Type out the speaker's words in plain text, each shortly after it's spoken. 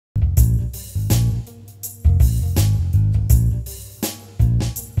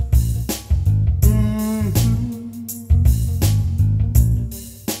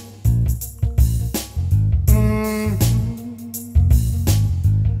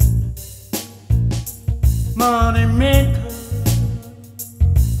money maker.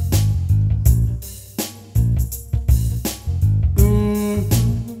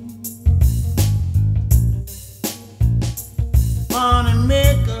 Money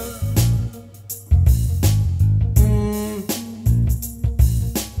maker.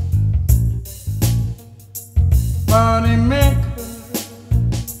 Money maker.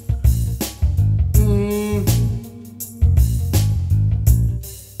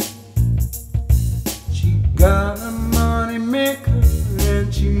 She got a money maker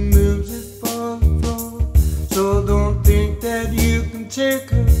and she moves it for the floor. So don't think that you can take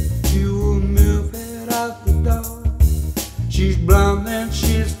her, you will move it out the door. She's blonde and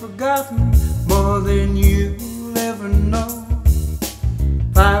she's forgotten more than you will ever know.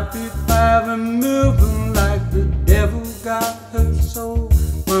 5'5" and moving like the devil got her soul.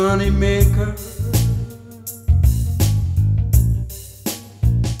 Money maker.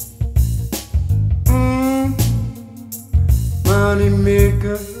 Money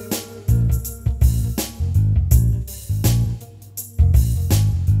maker.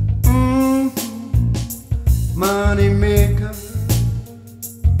 Money maker.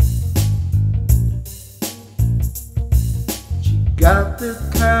 She got the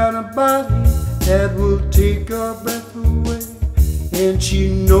kind of body that will take your breath away, and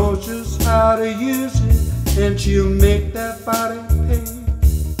she knows just how to use it, and she'll make that body pay.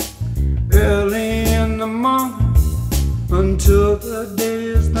 Early in the morning until the day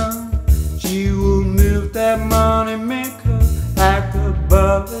is done, she will move that money maker like a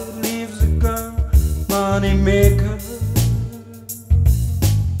bullet leaves a gun. Money maker.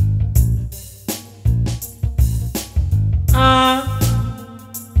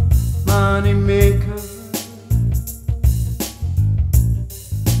 Money maker.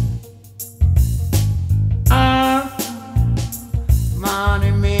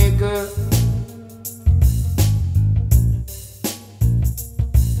 Money maker.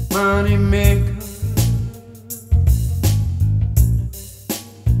 Money maker.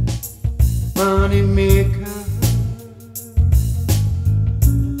 Money maker.